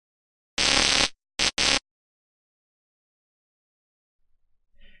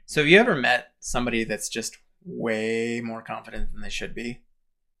So have you ever met somebody that's just way more confident than they should be?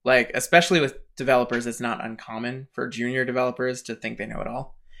 Like, especially with developers, it's not uncommon for junior developers to think they know it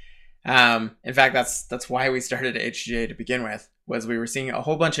all. In fact, that's why we started HGA to begin with, was we were seeing a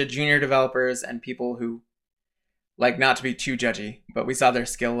whole bunch of junior developers and people who, like, not to be too judgy, but we saw their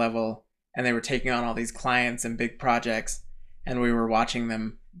skill level and they were taking on all these clients and big projects and we were watching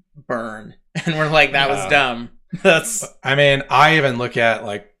them burn. And we're like, that was dumb. I mean, I even look at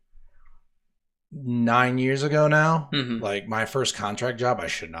like 9 years ago now, like my first contract job, I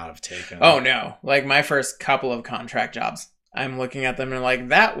should not have taken. Oh no. Like my first couple of contract jobs, I'm looking at them and like,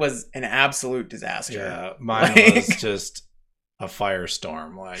 that was an absolute disaster. Yeah. Mine was just a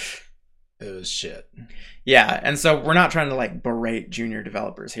firestorm. Like it was shit. Yeah. And so we're not trying to like berate junior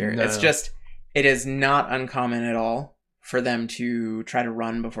developers here. No. It's just, it is not uncommon at all for them to try to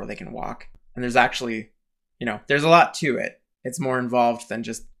run before they can walk. And there's actually, there's a lot to it. It's more involved than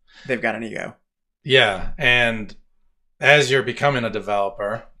just they've got an ego. Yeah. And as you're becoming a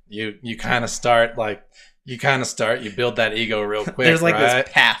developer, you kind of start, you build that ego real quick. There's like right?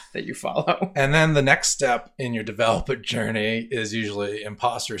 this path that you follow. And then the next step in your developer journey is usually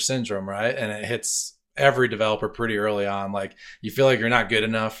imposter syndrome, right? And it hits every developer pretty early on. Like you feel like you're not good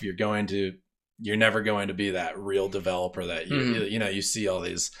enough. You're never going to be that real developer that you see all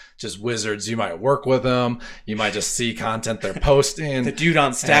these just wizards. You might work with them. You might just see content they're posting. The dude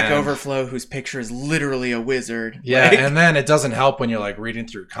on Stack Overflow whose picture is literally a wizard. Yeah. And then it doesn't help when you're like reading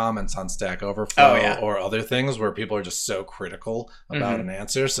through comments on Stack Overflow or other things where people are just so critical about an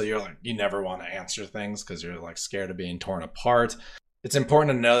answer. So you're like, you never want to answer things because you're like scared of being torn apart. It's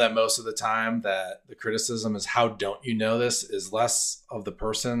important to know that most of the time that the criticism is how don't you know this is less of the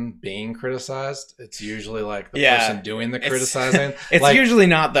person being criticized. It's usually like the person doing the criticizing. It's like, usually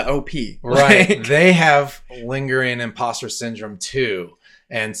not the OP. Right. They have lingering imposter syndrome too.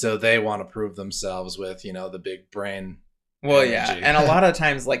 And so they want to prove themselves with, the big brain. Well, energy. yeah. And a lot of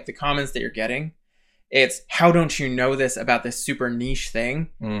times like the comments that you're getting, it's how don't you know this about this super niche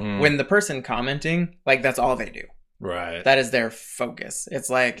thing? When the person commenting, like that's all they do. Right. That is their focus. It's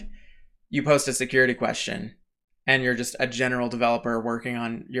like you post a security question and you're just a general developer working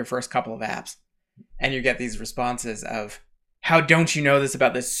on your first couple of apps and you get these responses of how don't you know this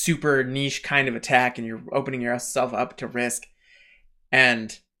about this super niche kind of attack and you're opening yourself up to risk.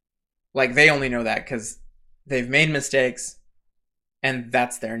 And like they only know that because they've made mistakes and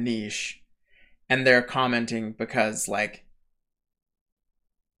that's their niche. And they're commenting because like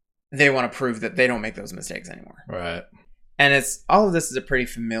they want to prove that they don't make those mistakes anymore. Right. And all of this is a pretty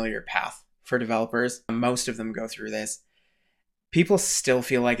familiar path for developers. Most of them go through this. People still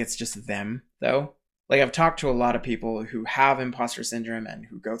feel like it's just them, though. Like I've talked to a lot of people who have imposter syndrome and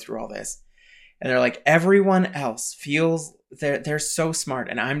who go through all this. And they're like, everyone else feels they're so smart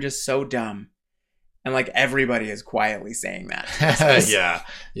and I'm just so dumb. And like everybody is quietly saying that. Yeah.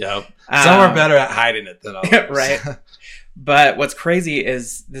 Yep. Some are better at hiding it than others. Right. But what's crazy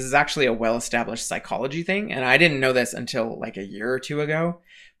is this is actually a well-established psychology thing. And I didn't know this until like a year or two ago,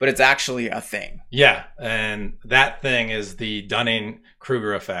 but it's actually a thing. Yeah. And that thing is the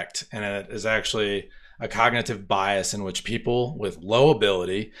Dunning-Kruger effect. And it is actually a cognitive bias in which people with low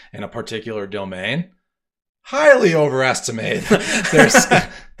ability in a particular domain highly overestimate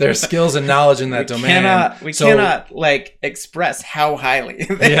their skills and knowledge in that domain. We cannot like express how highly.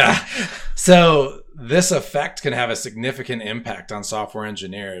 Yeah. So this effect can have a significant impact on software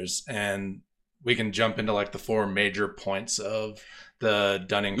engineers, and we can jump into like the 4 major points of the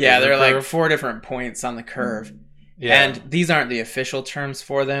Dunning-Kruger curve. There are like 4 different points on the curve. Yeah. And these aren't the official terms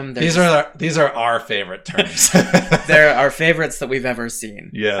for them. These are our favorite terms. They're our favorites that we've ever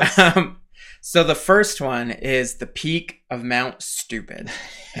seen. Yeah. So the first one is the peak of Mount Stupid.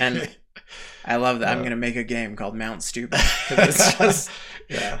 And I love that. I'm going to make a game called Mount Stupid. It's just,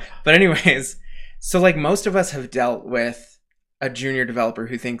 But anyways, so like most of us have dealt with a junior developer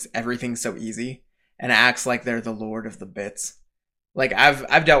who thinks everything's so easy and acts like they're the lord of the bits. Like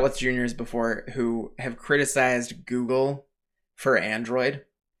I've dealt with juniors before who have criticized Google for Android.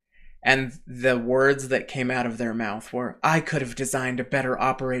 And the words that came out of their mouth were, I could have designed a better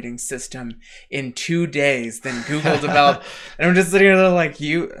operating system in 2 days than Google developed. And I'm just sitting there like,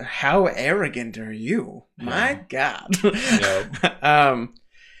 how arrogant are you? My God. Yep.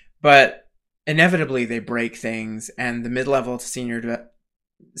 But inevitably they break things, and the mid-level to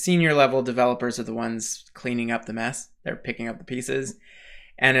senior level developers are the ones cleaning up the mess. They're picking up the pieces.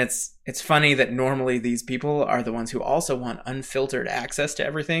 And it's funny that normally these people are the ones who also want unfiltered access to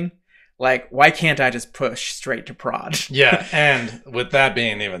everything. Like, why can't I just push straight to prod? Yeah, and with that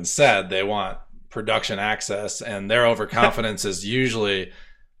being even said, they want production access, and their overconfidence is usually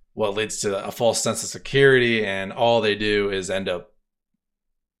what leads to a false sense of security, and all they do is end up,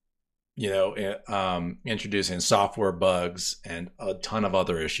 introducing software bugs and a ton of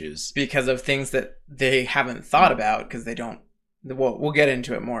other issues because of things that they haven't thought about, because they don't. We'll get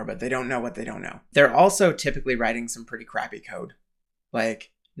into it more, but they don't know what they don't know. They're also typically writing some pretty crappy code.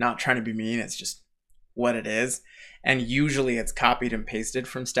 Like, not trying to be mean, it's just what it is. And usually it's copied and pasted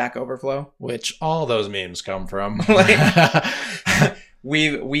from Stack Overflow. Which all those memes come from.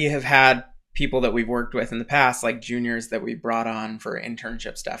 We have had people that we've worked with in the past, like juniors that we brought on for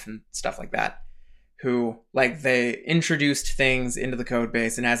internship stuff and stuff like that, who, like, they introduced things into the code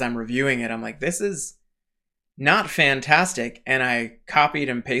base, and as I'm reviewing it, I'm like, this is not fantastic. And I copied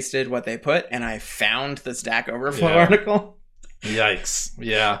and pasted what they put, and I found the Stack Overflow article. Yikes.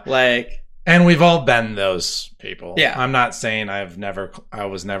 Yeah. Like, and we've all been those people. Yeah. I'm not saying I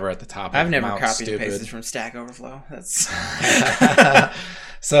was never at the top of I've never Mount copied Stupid. and pasted from Stack Overflow. That's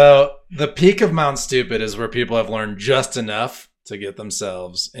So the peak of Mount Stupid is where people have learned just enough to get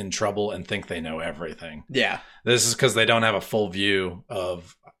themselves in trouble and think they know everything. Yeah. This is because they don't have a full view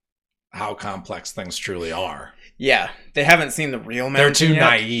of how complex things truly are. Yeah. They haven't seen the real mountain They're too yet.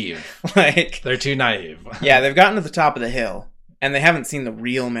 naive. They're too naive. Yeah, they've gotten to the top of the hill, and they haven't seen the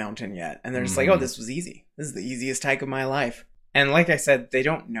real mountain yet. And they're just like, oh, this was easy. This is the easiest hike of my life. And like I said, they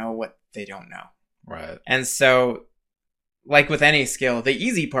don't know what they don't know. Right. And so, like with any skill, the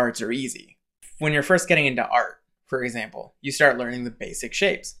easy parts are easy. When you're first getting into art, for example, you start learning the basic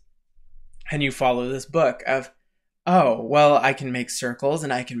shapes. And you follow this book of, oh, well, I can make circles,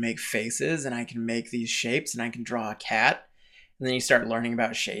 and I can make faces, and I can make these shapes, and I can draw a cat. And then you start learning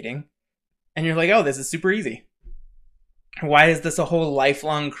about shading. And you're like, oh, this is super easy. Why is this a whole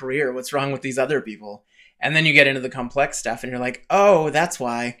lifelong career? What's wrong with these other people? And then you get into the complex stuff, and you're like, oh, that's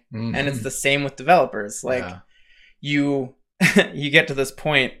why. Mm-hmm. And it's the same with developers. Like, you get to this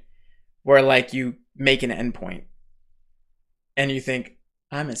point where, like, you make an endpoint, and you think,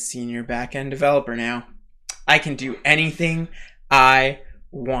 I'm a senior back-end developer now. I can do anything I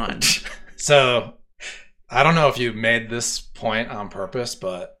want. So, I don't know if you made this point on purpose,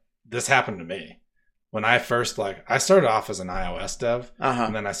 but this happened to me. When I first, I started off as an iOS dev,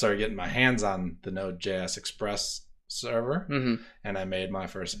 and then I started getting my hands on the Node.js Express server, and I made my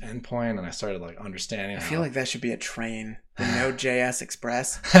first endpoint, and I started, understanding I feel like that should be a train. The Node.js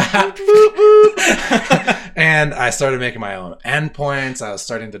Express. And I started making my own endpoints. I was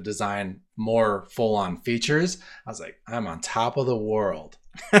starting to design more full-on features. I was like, I'm on top of the world.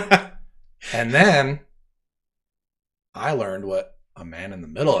 And then I learned what a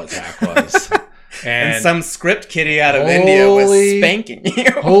man-in-the-middle attack was. And some script kiddie out of India was spanking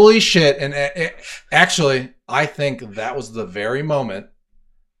you. Holy shit. And actually, I think that was the very moment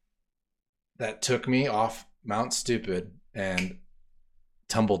that took me off Mount Stupid and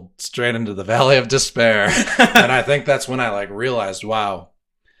tumbled straight into the Valley of Despair. And I think that's when I realized, wow,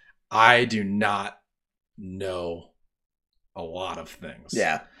 I do not know a lot of things.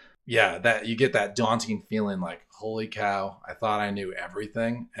 Yeah. Yeah, that you get that daunting feeling like, holy cow, I thought I knew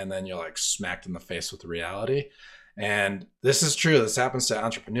everything. And then you're smacked in the face with reality. And this is true. This happens to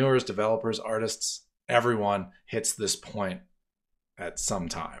entrepreneurs, developers, artists. Everyone hits this point at some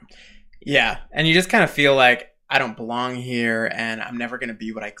time. Yeah. And you just kind of feel like, I don't belong here, and I'm never going to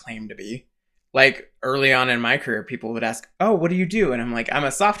be what I claim to be. Like, early on in my career, people would ask, oh, what do you do? And I'm like, I'm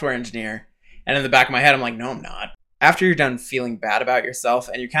a software engineer. And in the back of my head, I'm like, no, I'm not. After you're done feeling bad about yourself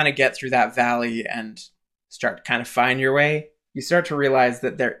and you kind of get through that valley and start to kind of find your way, you start to realize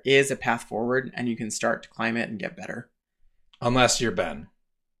that there is a path forward, and you can start to climb it and get better. Unless you're Ben.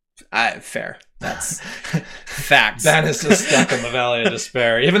 Fair. That's facts. Ben is just stuck in the Valley of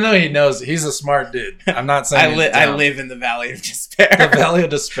Despair, even though he knows he's a smart dude. I'm not saying I live in the Valley of Despair. The Valley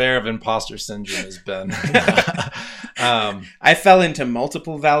of Despair of imposter syndrome is Ben. I fell into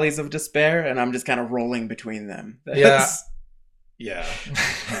multiple valleys of despair, and I'm just kind of rolling between them. Yeah.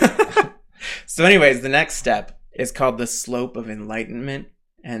 So anyways, the next step is called the slope of enlightenment.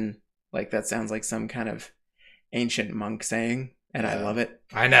 And that sounds like some kind of ancient monk saying. And I love it.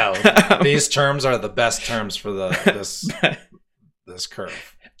 I know. These terms are the best terms for this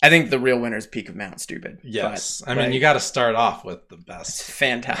curve. I think the real winner is peak of Mount Stupid. Yes. I mean, you got to start off with the best. It's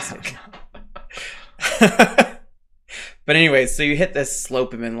fantastic. But anyways, so you hit this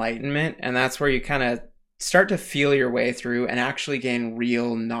slope of enlightenment, and that's where you kind of start to feel your way through and actually gain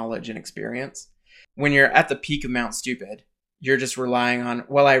real knowledge and experience. When you're at the peak of Mount Stupid, you're just relying on,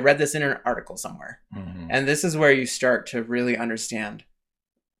 well, I read this in an article somewhere. Mm-hmm. And this is where you start to really understand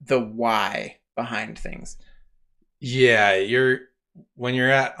the why behind things. Yeah, when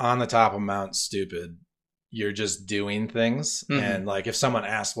you're on the top of Mount Stupid, you're just doing things. And like if someone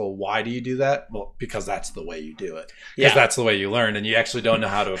asks, well, why do you do that? Well, because that's the way you do it. Because that's the way you learn, and you actually don't know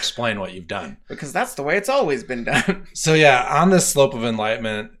how to explain what you've done. Because that's the way it's always been done. So yeah, on this slope of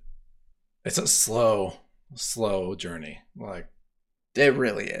enlightenment, it's a slow journey. Like it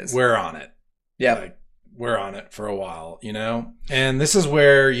really is. We're on it. Yeah. Like, we're on it for a while, you know? And this is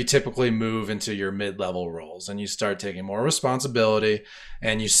where you typically move into your mid-level roles and you start taking more responsibility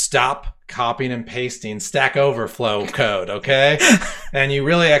and you stop copying and pasting Stack Overflow code, okay? And you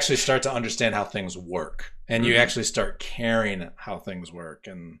really actually start to understand how things work. And you actually start caring how things work,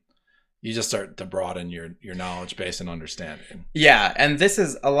 and you just start to broaden your knowledge base and understanding. Yeah, and this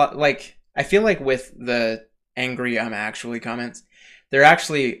is a lot, like, I feel like with the angry actually comments, there are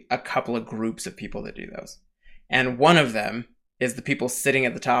actually a couple of groups of people that do those. And one of them is the people sitting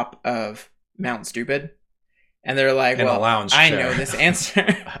at the top of Mount Stupid. And they're like, well, I know this answer.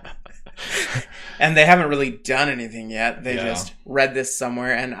 And they haven't really done anything yet. They just read this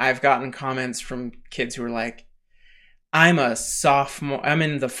somewhere. And I've gotten comments from kids who are like, I'm a sophomore. I'm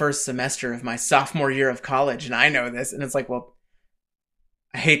in the first semester of my sophomore year of college, and I know this. And it's like, well,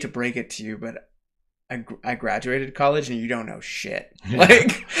 I hate to break it to you, but I graduated college and you don't know shit. Yeah.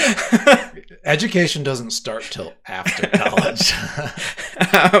 Like education doesn't start till after college.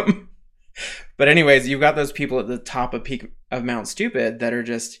 But anyways, you've got those people at the top of peak of Mount Stupid that are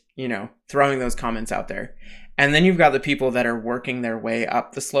just, you know, throwing those comments out there. And then you've got the people that are working their way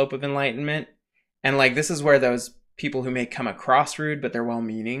up the slope of enlightenment. And like, this is where those people who may come across rude, but they're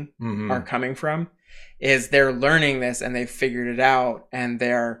well-meaning are coming from, is they're learning this and they've figured it out and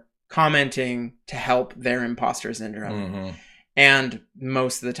they're commenting to help their imposter syndrome. And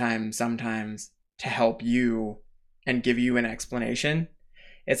most of the time, sometimes to help you and give you an explanation.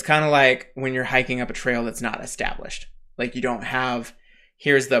 It's kind of like when you're hiking up a trail that's not established. Like you don't have,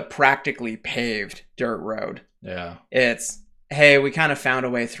 here's the practically paved dirt road. Yeah. It's, hey, we kind of found a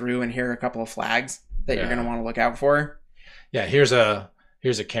way through and here are a couple of flags that you're going to want to look out for. Yeah. Here's a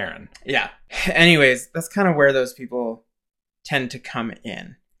Karen. Yeah. Anyways, that's kind of where those people tend to come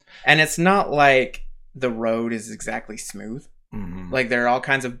in. And it's not like the road is exactly smooth. Like there are all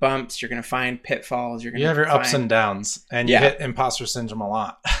kinds of bumps. You're going to find pitfalls. You have your ups and downs, and you hit imposter syndrome a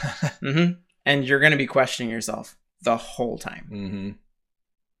lot. And you're going to be questioning yourself the whole time.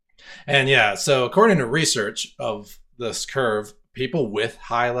 And yeah, so according to research of this curve, people with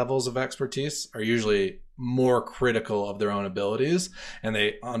high levels of expertise are usually more critical of their own abilities, and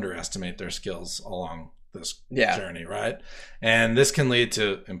they underestimate their skills along this journey, right? And this can lead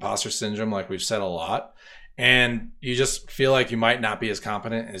to imposter syndrome, like we've said a lot. And you just feel like you might not be as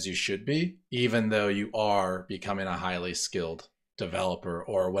competent as you should be, even though you are becoming a highly skilled developer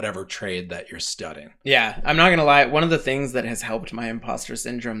or whatever trade that you're studying. Yeah, I'm not going to lie. One of the things that has helped my imposter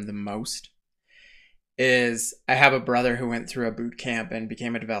syndrome the most is I have a brother who went through a boot camp and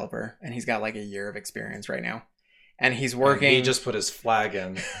became a developer, and he's got like a year of experience right now. And he's working. And he just put his flag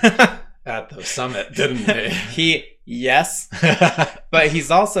in at the summit, didn't he? Yes. But he's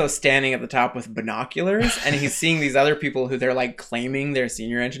also standing at the top with binoculars, and he's seeing these other people who they're like claiming they're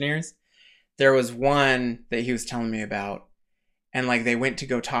senior engineers. There was one that he was telling me about, and like they went to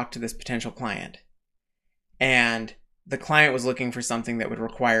go talk to this potential client, and the client was looking for something that would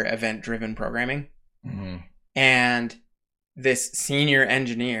require event-driven programming. And this senior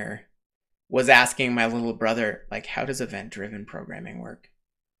engineer was asking my little brother, like, how does event-driven programming work?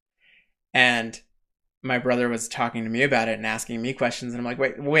 And my brother was talking to me about it and asking me questions, and I'm like,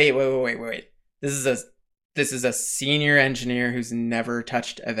 wait. This is a senior engineer who's never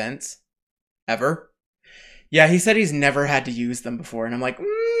touched events ever. Yeah, he said he's never had to use them before, and I'm like,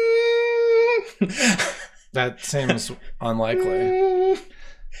 that seems unlikely.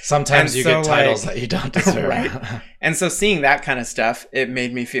 Sometimes you get titles that you don't deserve. Right. And so seeing that kind of stuff, it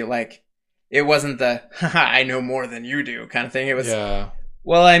made me feel like it wasn't the I know more than you do kind of thing. It was,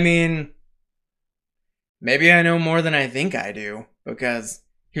 well, I mean, maybe I know more than I think I do, because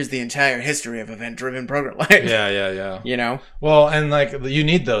here's the entire history of event-driven program. Like, yeah. You know? Well, and like you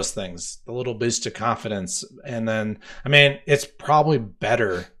need those things, the little boost of confidence. And then, I mean, it's probably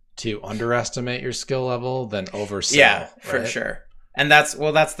better to underestimate your skill level than oversell. Yeah, for sure. And that's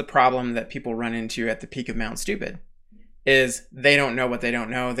the problem that people run into at the peak of Mount Stupid, is they don't know what they don't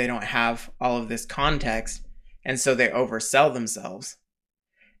know. They don't have all of this context. And so they oversell themselves.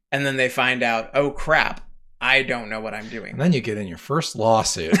 And then they find out, oh crap, I don't know what I'm doing. And then you get in your first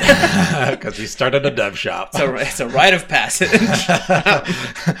lawsuit because you started a dev shop. It's a rite of passage.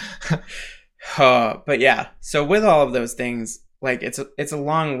 But yeah, so with all of those things, like it's a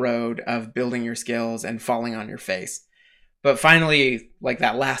long road of building your skills and falling on your face. But finally, like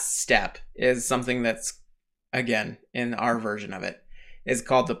that last step is something that's again, in our version of it, is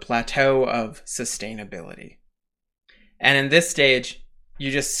called the Plateau of Sustainability. And in this stage,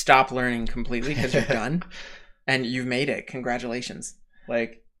 you just stop learning completely because you're done and you've made it. Congratulations.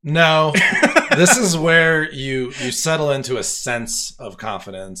 Like, no, this is where you settle into a sense of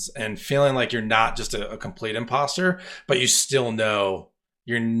confidence and feeling like you're not just a complete imposter, but you still know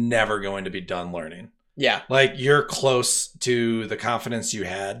you're never going to be done learning. Yeah. Like, you're close to the confidence you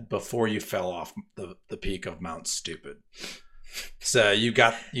had before you fell off the peak of Mount Stupid. So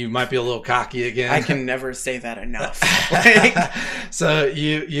you might be a little cocky again. I can never say that enough. So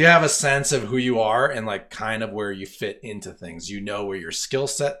you have a sense of who you are and like kind of where you fit into things. You know where your skill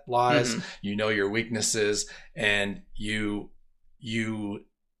set lies, you know your weaknesses, and you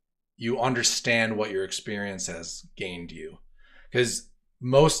understand what your experience has gained you. Because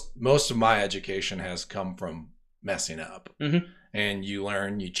most of my education has come from messing up. And you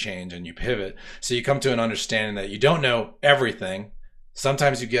learn, you change, and you pivot. So you come to an understanding that you don't know everything.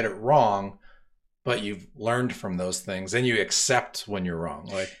 Sometimes you get it wrong, but you've learned from those things, and you accept when you're wrong.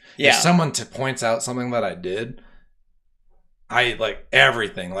 Like, if someone points out something that I did, I like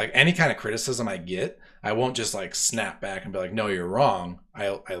everything. Like, any kind of criticism I get, I won't just like snap back and be like, no, you're wrong.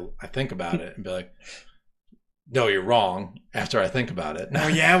 I think about it and be like, no, you're wrong, after I think about it. Oh,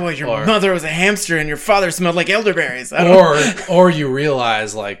 yeah, well, your mother was a hamster and your father smelled like elderberries. Or you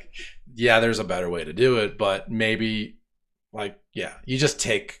realize, like, yeah, there's a better way to do it, but maybe, like, yeah, you just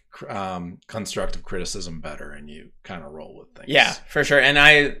take constructive criticism better and you kind of roll with things. Yeah, for sure. And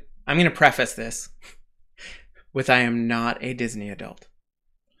I'm going to preface this with I am not a Disney adult.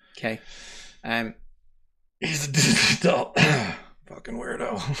 Okay? He's a Disney adult. Fucking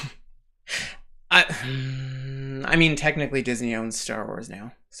weirdo. I mean, technically Disney owns Star Wars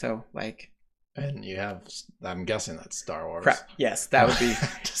now, so like. And you have, I'm guessing that's Star Wars. Yes, that would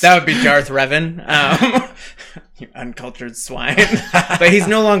be Darth Revan, you uncultured swine. But he's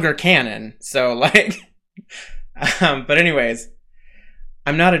no longer canon, so like. But anyways,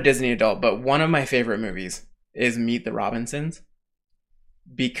 I'm not a Disney adult, but one of my favorite movies is Meet the Robinsons,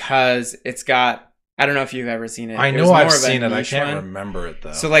 because it's got. I don't know if you've ever seen it. I know I've seen it. I can't remember it,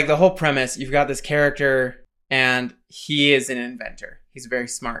 though. So, like, the whole premise, you've got this character, and he is an inventor. He's a very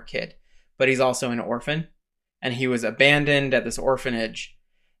smart kid, but he's also an orphan, and he was abandoned at this orphanage.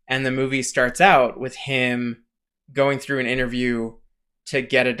 And the movie starts out with him going through an interview to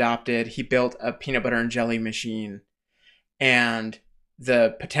get adopted. He built a peanut butter and jelly machine, and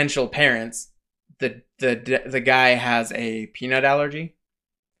the potential parents, the guy has a peanut allergy,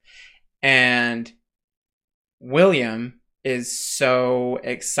 and William is so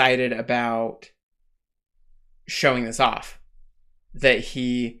excited about showing this off that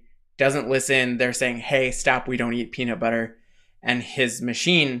he doesn't listen. They're saying, hey, stop, we don't eat peanut butter. And his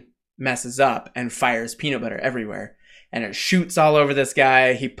machine messes up and fires peanut butter everywhere. And it shoots all over this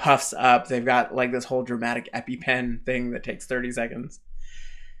guy. He puffs up. They've got like this whole dramatic EpiPen thing that takes 30 seconds.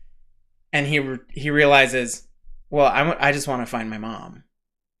 And he realizes, well, I just want to find my mom.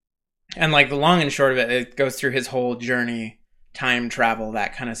 And like the long and short of it, it goes through his whole journey, time travel,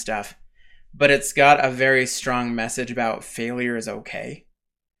 that kind of stuff. But it's got a very strong message about failure is okay.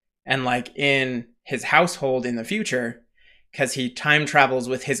 And like in his household in the future, because he time travels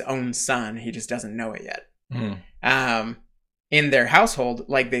with his own son, he just doesn't know it yet. In their household,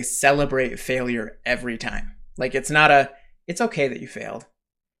 like they celebrate failure every time. Like it's okay that you failed.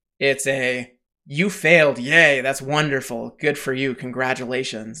 It's you failed. Yay. That's wonderful. Good for you.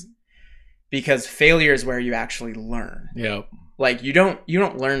 Congratulations. Because failure is where you actually learn. Yep. Like you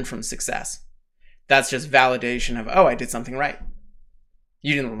don't learn from success. That's just validation of, oh, I did something right.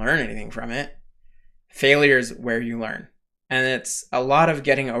 You didn't learn anything from it. Failure is where you learn. And it's a lot of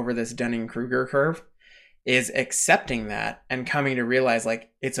getting over this Dunning-Kruger curve is accepting that and coming to realize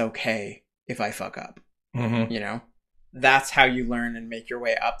like, it's okay if I fuck up. You know, that's how you learn and make your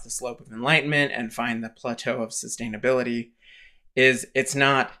way up the slope of enlightenment and find the plateau of sustainability. It's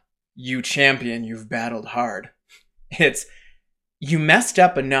not, you champion, you've battled hard. It's you messed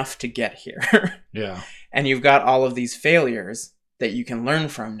up enough to get here. Yeah. And you've got all of these failures that you can learn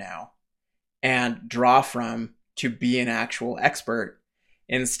from now and draw from to be an actual expert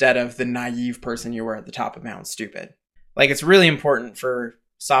instead of the naive person you were at the top of Mount Stupid. Like it's really important for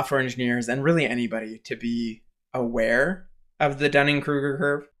software engineers and really anybody to be aware of the Dunning-Kruger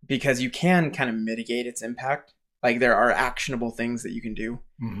curve because you can kind of mitigate its impact. Like there are actionable things that you can do.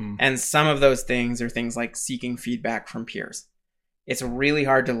 And some of those things are things like seeking feedback from peers. It's really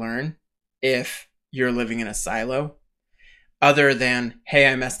hard to learn if you're living in a silo other than, hey,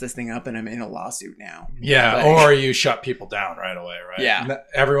 I messed this thing up and I'm in a lawsuit now. Yeah. Like, or you shut people down right away, right? Yeah.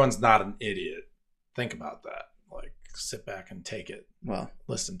 Everyone's not an idiot. think about that. Like, sit back and take it. Well,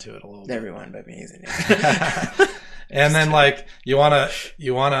 listen to it a little bit. Everyone but me is an idiot. And then like you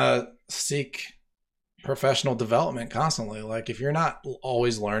wanna seek professional development constantly. Like if you're not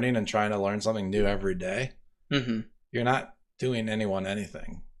always learning and trying to learn something new every day, you're not doing anyone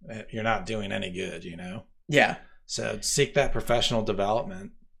anything. You're not doing any good, you know? Yeah. So seek that professional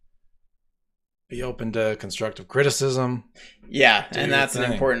development. Be open to constructive criticism. Yeah, and that's an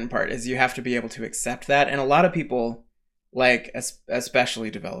important part, is you have to be able to accept that. And a lot of people, like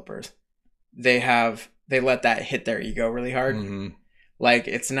especially developers, they let that hit their ego really hard. Like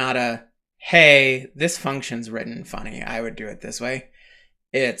it's not a, hey, this function's written funny, I would do it this way.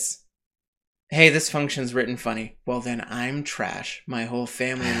 It's, hey, this function's written funny. Well, then I'm trash. My whole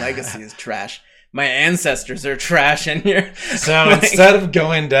family legacy is trash. My ancestors are trash, and you're so like, instead of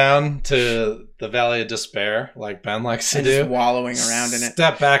going down to the valley of despair like Ben likes to do, just wallowing around in it,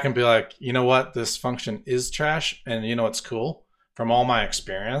 step back and be like, you know what, this function is trash, and you know what's cool? From all my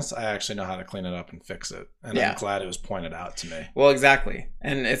experience, I actually know how to clean it up and fix it, and I'm glad it was pointed out to me. Well, exactly,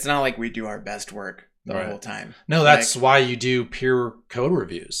 and it's not like we do our best work the whole time. No, that's why you do peer code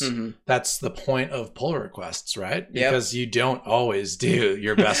reviews. That's the point of pull requests, right? Because you don't always do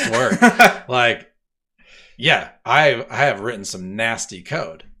your best work. Like, yeah, I have written some nasty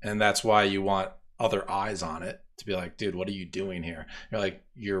code, and that's why you want other eyes on it to be like, dude, what are you doing here? You're like,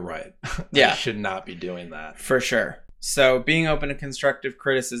 you're right. I should not be doing that. For sure. So being open to constructive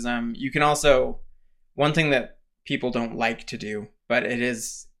criticism, you can also, one thing that people don't like to do, but it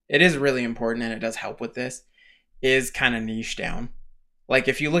is really important and it does help with this, is kind of niche down. Like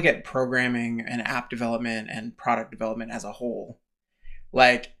if you look at programming and app development and product development as a whole,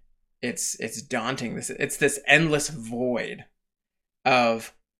 like it's daunting. It's this endless void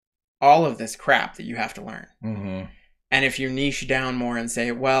of all of this crap that you have to learn. And if you niche down more and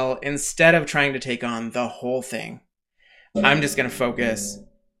say, well, instead of trying to take on the whole thing, I'm just going to focus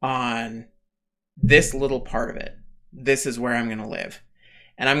on this little part of it. This is where I'm going to live.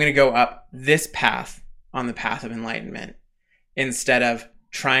 And I'm going to go up this path on the path of enlightenment instead of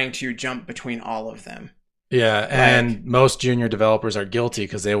trying to jump between all of them. Yeah, and most junior developers are guilty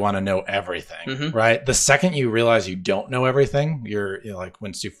because they want to know everything, right? The second you realize you don't know everything, you're like,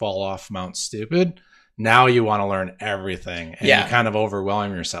 once you fall off Mount Stupid, now you want to learn everything, and you kind of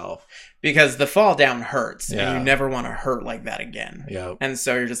overwhelm yourself. Because the fall down hurts, and you never want to hurt like that again. And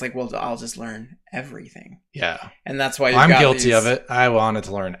so you're just like, well, I'll just learn everything. And that's why I'm guilty of it. I wanted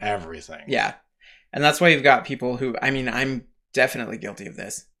to learn everything. And that's why you've got people who, I mean, I'm definitely guilty of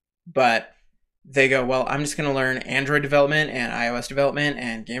this, but they go, well, I'm just going to learn Android development and iOS development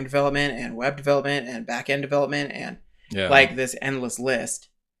and game development and web development and back-end development and like this endless list.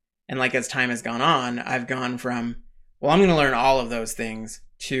 And like as time has gone on, I've gone from, well, I'm going to learn all of those things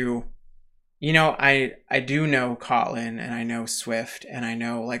to, you know, I do know Kotlin and I know Swift and I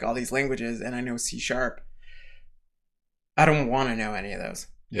know like all these languages and I know C#. I don't want to know any of those.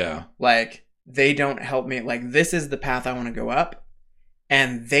 Like they don't help me. Like this is the path I want to go up,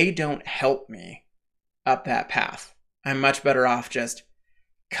 and they don't help me up that path. I'm much better off just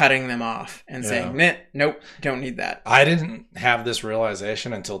cutting them off and saying, nope, don't need that. I didn't have this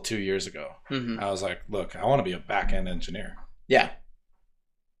realization until 2 years ago. I was like, look, I want to be a back-end engineer.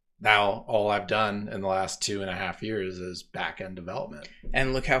 Now, all I've done in the last 2.5 years is back-end development.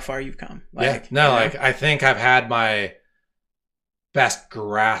 And look how far you've come. Like, I think I've had my best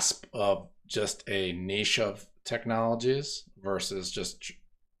grasp of just a niche of technologies versus just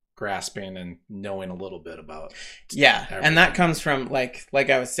grasping and knowing a little bit about everything. And that comes from like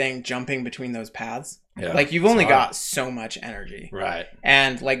I was saying, jumping between those paths. Like you've only got so much energy,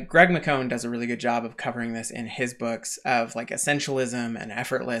 and like Greg McCone does a really good job of covering this in his books of like essentialism and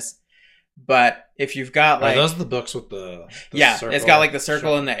effortless. But if you've got like, are those the books with the circle? It's got like the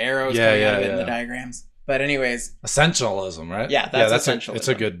circle and the arrows coming out of it and the diagrams. But anyways, essentialism, right? That's essentialism. It's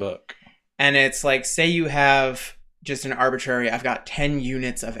a good book. And it's like, say you have just an arbitrary, I've got 10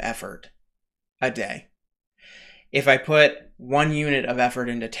 units of effort a day. If I put 1 unit of effort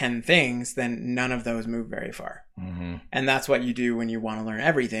into 10 things, then none of those move very far. And that's what you do when you want to learn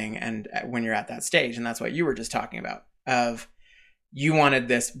everything and when you're at that stage. And that's what you were just talking about, of you wanted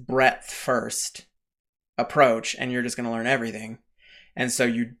this breadth first approach and you're just going to learn everything. And so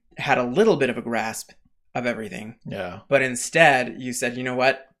you had a little bit of a grasp of everything. But instead you said, you know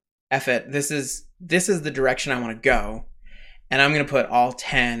what? F it. This is the direction I want to go. And I'm going to put all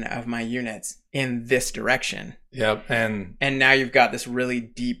 10 of my units in this direction. And now you've got this really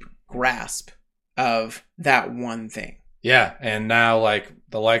deep grasp of that one thing. And now like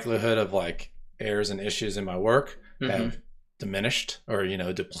the likelihood of like errors and issues in my work have diminished or,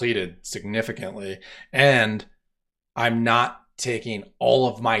 depleted significantly. And I'm not taking all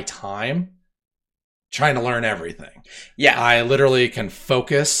of my time trying to learn everything. Yeah. I literally can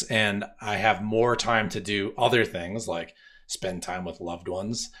focus, and I have more time to do other things like spend time with loved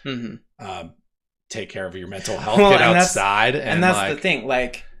ones, take care of your mental health, get outside. And that's the thing.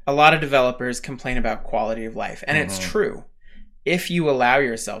 Like, a lot of developers complain about quality of life, and it's true. If you allow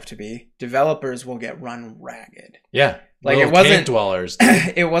yourself to be, developers will get run ragged. Yeah. Like, it wasn't cave dwellers.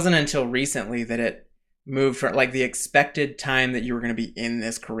 It wasn't until recently that it moved from, like, the expected time that you were going to be in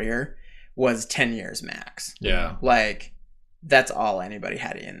this career was 10 years max. Yeah. Like, that's all anybody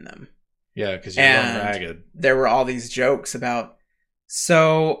had in them. Yeah, because you're run ragged. There were all these jokes about,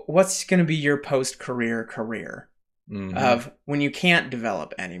 so what's going to be your post-career career? Of when you can't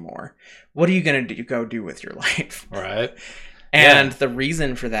develop anymore, what are you going to go do with your life? Right. And the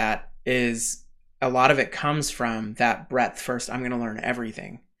reason for that is a lot of it comes from that breadth. First, I'm going to learn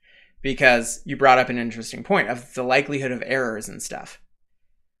everything. Because you brought up an interesting point of the likelihood of errors and stuff.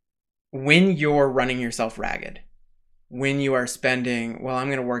 When you're running yourself ragged, when you are spending, well, I'm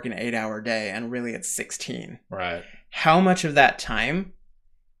going to work an 8-hour day and really it's 16. Right. How much of that time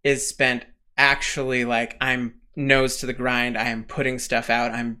is spent actually like I'm nose to the grind, I am putting stuff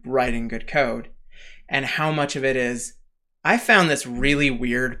out, I'm writing good code. And how much of it is, I found this really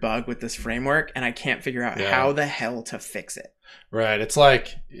weird bug with this framework and I can't figure out how the hell to fix it. Right. It's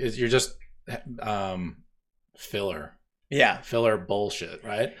like you're just filler. Yeah. Filler bullshit,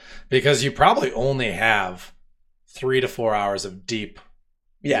 right? Because you probably only have 3 to 4 hours of deep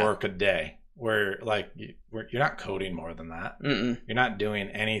work a day where like you're not coding more than that. You're not doing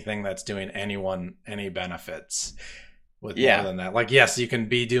anything that's doing anyone any benefits with more than that. Like, yes, you can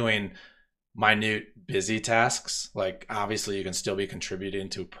be doing minute busy tasks. Like, obviously you can still be contributing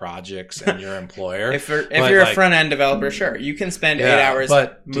to projects and your employer. If you're a front end developer, sure, you can spend 8 hours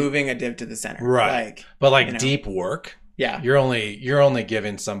moving a div to the center. Right. But deep work, you're only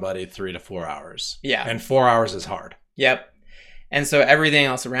giving somebody 3 to 4 hours. Yeah. And 4 hours is hard. Yep. And so everything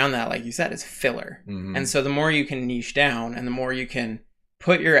else around that, like you said, is filler. And so the more you can niche down and the more you can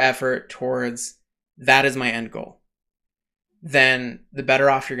put your effort towards that is my end goal, then the better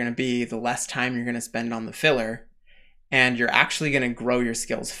off you're going to be, the less time you're going to spend on the filler, and you're actually going to grow your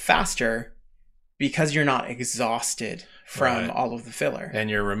skills faster because you're not exhausted from all of the filler. And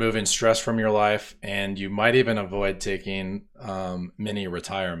you're removing stress from your life, and you might even avoid taking mini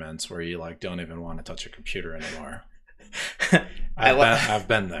retirements where you like don't even want to touch a computer anymore. I've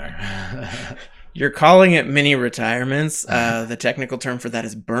been there. You're calling it mini retirements. The technical term for that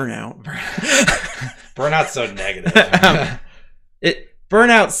is burnout. Burnout's so negative.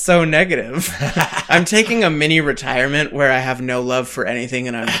 Burnout's so negative. I'm taking a mini retirement where I have no love for anything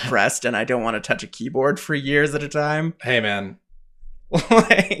and I'm depressed and I don't want to touch a keyboard for years at a time. Hey, man.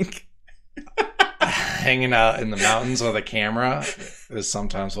 Like, hanging out in the mountains with a camera is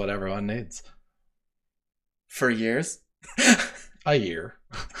sometimes what everyone needs. For years? A year.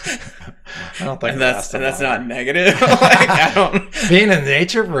 I don't think that's not negative. Like, I don't. Being in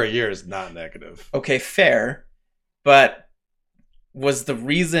nature for a year is not negative. Okay, fair. But was the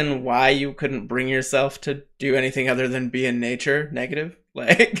reason why you couldn't bring yourself to do anything other than be in nature negative?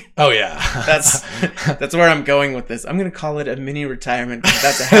 Like, oh yeah, that's where I'm going with this. I'm gonna call it a mini retirement because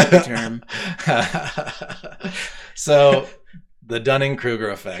that's a happy term. So, the Dunning-Kruger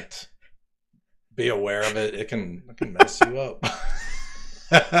effect. Be aware of it. It can mess you up.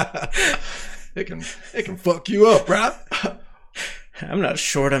 It can fuck you up, right? I'm not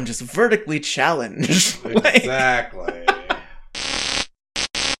short. I'm just vertically challenged. Exactly.